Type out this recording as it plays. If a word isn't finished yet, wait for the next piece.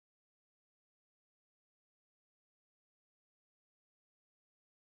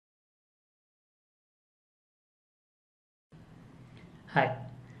Hi,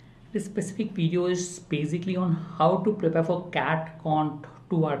 this specific video is basically on how to prepare for CAT Quant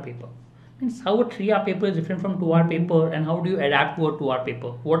 2-hour paper. Means how a 3-hour paper is different from 2-hour paper and how do you adapt to a 2-hour paper.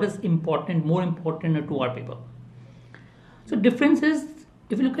 What is important, more important in a 2-hour paper. So difference is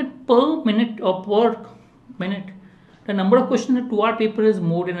if you look at per minute or per minute, the number of questions in a 2-hour paper is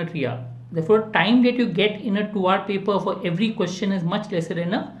more than a 3-hour. Therefore, time that you get in a 2-hour paper for every question is much lesser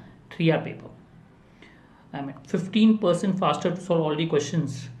than a 3-hour paper. 15% faster to solve all the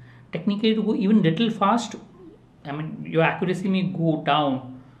questions. Technically, to go even little fast, your accuracy may go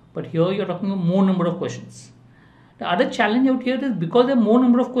down, but here you're talking about more number of questions. The other challenge out here is because there are more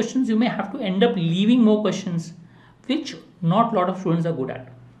number of questions, you may have to end up leaving more questions, which not a lot of students are good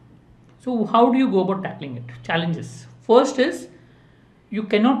at. So how do you go about tackling it? Challenges. First is you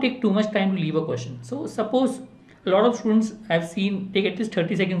cannot take too much time to leave a question. So suppose a lot of students I've seen take at least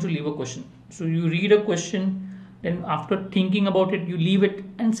 30 seconds to leave a question. So you read a question, then after thinking about it, you leave it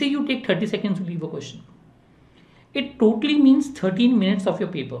and say you take 30 seconds to leave a question. It totally means 13 minutes of your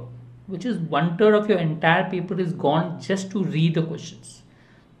paper, which is 1/3 of your entire paper is gone just to read the questions.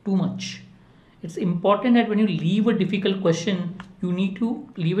 Too much. It's important that when you leave a difficult question, you need to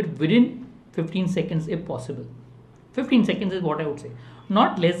leave it within 15 seconds if possible. 15 seconds is what I would say.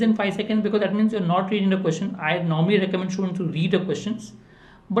 Not less than 5 seconds because that means you're not reading the question. I normally recommend students to read the questions,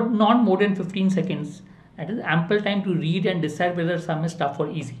 but not more than 15 seconds. That is ample time to read and decide whether sum is tough or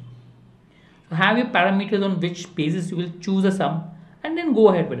easy. So have your parameters on which basis you will choose a sum and then go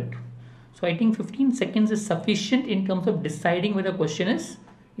ahead with it. So I think 15 seconds is sufficient in terms of deciding whether a question is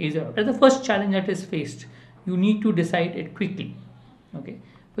easy or not. That's the first challenge that is faced. You need to decide it quickly. Okay.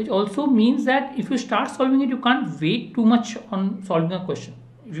 Which also means that if you start solving it, you can't wait too much on solving a question.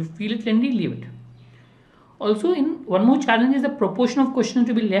 If you feel it lengthy, leave it. Also, in one more challenge is the proportion of questions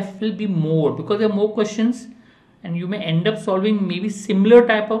to be left will be more because there are more questions and you may end up solving maybe similar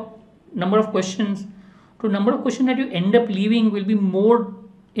type of number of questions. So number of questions that you end up leaving will be more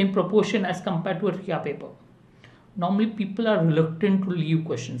in proportion as compared to a 3-hour paper. Normally people are reluctant to leave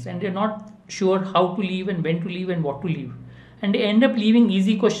questions and they're not sure how to leave and when to leave and what to leave. And they end up leaving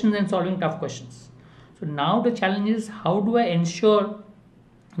easy questions and solving tough questions. So now the challenge is how do I ensure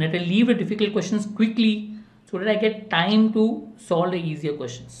that I leave the difficult questions quickly so that I get time to solve the easier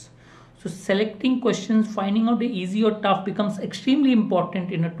questions. So selecting questions, finding out the easy or tough becomes extremely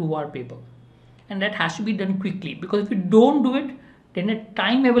important in a 2-hour paper. And that has to be done quickly because if you don't do it, then the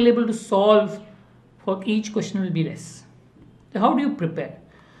time available to solve for each question will be less. So how do you prepare?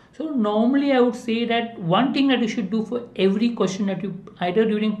 So normally I would say that one thing that you should do for every question that you either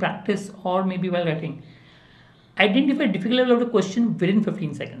during practice or maybe while writing, identify difficulty level of the question within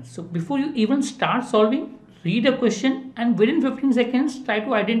 15 seconds. So before you even start solving, read a question and within 15 seconds try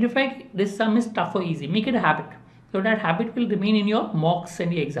to identify this sum is tough or easy. Make it a habit. So that habit will remain in your mocks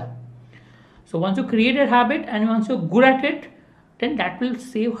and the exam. So once you create a habit and once you're good at it, then that will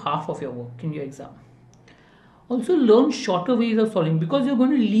save half of your work in your exam. Also learn shorter ways of solving because you're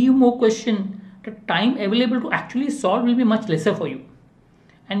going to leave more question. The time available to actually solve will be much lesser for you.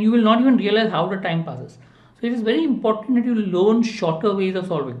 And you will not even realize how the time passes. So it is very important that you learn shorter ways of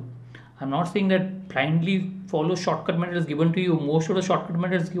solving. I'm not saying that blindly follow shortcut methods given to you. Most of the shortcut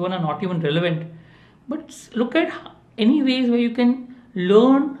methods given are not even relevant. But look at any ways where you can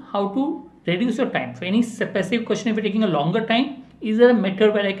learn how to reduce your time. For any specific question, if you're taking a longer time, is there a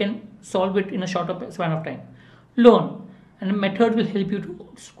method where I can solve it in a shorter span of time? Learn, and the method will help you to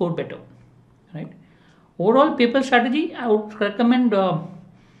score better. Right? Overall paper strategy, I would recommend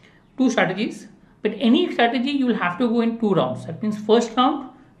 2 strategies. But any strategy you will have to go in 2 rounds. That means first round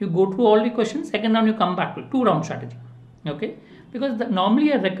you go through all the questions. Second round you come back to 2-round strategy. Okay? Because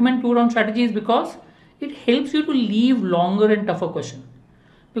normally I recommend 2-round strategies because it helps you to leave longer and tougher questions.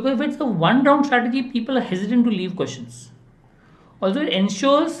 Because if it's a 1-round strategy, people are hesitant to leave questions. Also, it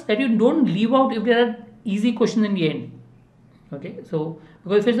ensures that you don't leave out if there are easy questions in the end. Okay, so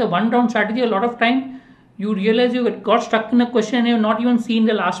because if it's a 1-round strategy, a lot of time you realize you got stuck in a question and you've not even seen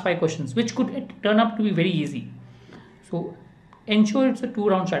the last 5 questions, which could turn up to be very easy. So ensure it's a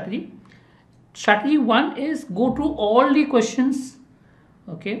 2-round strategy. Strategy 1 is go through all the questions,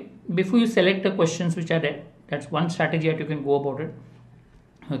 okay, before you select the questions which are there. That's one strategy that you can go about it.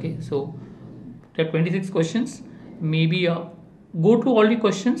 Okay, so there are 26 questions. Maybe go through all the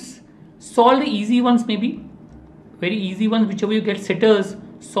questions, solve the easy ones, maybe very easy ones, whichever you get sitters,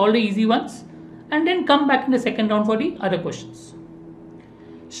 solve the easy ones and then come back in the second round for the other questions.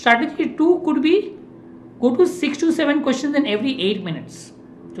 Strategy 2 could be go to 6 to 7 questions in every 8 minutes.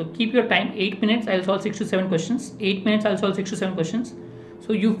 So keep your time, 8 minutes I'll solve 6 to 7 questions, 8 minutes I'll solve 6 to 7 questions.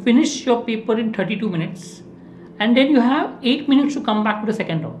 So you finish your paper in 32 minutes and then you have 8 minutes to come back to the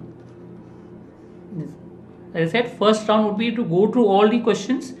second round. As I said, first round would be to go through all the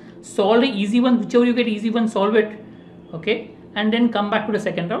questions, solve the easy one, whichever you get easy one, solve it, okay, and then come back to the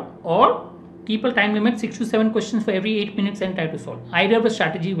second round, or keep a time limit 6 to 7 questions for every 8 minutes and try to solve. Either of the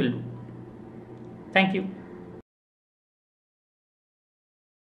strategy will do. Thank you.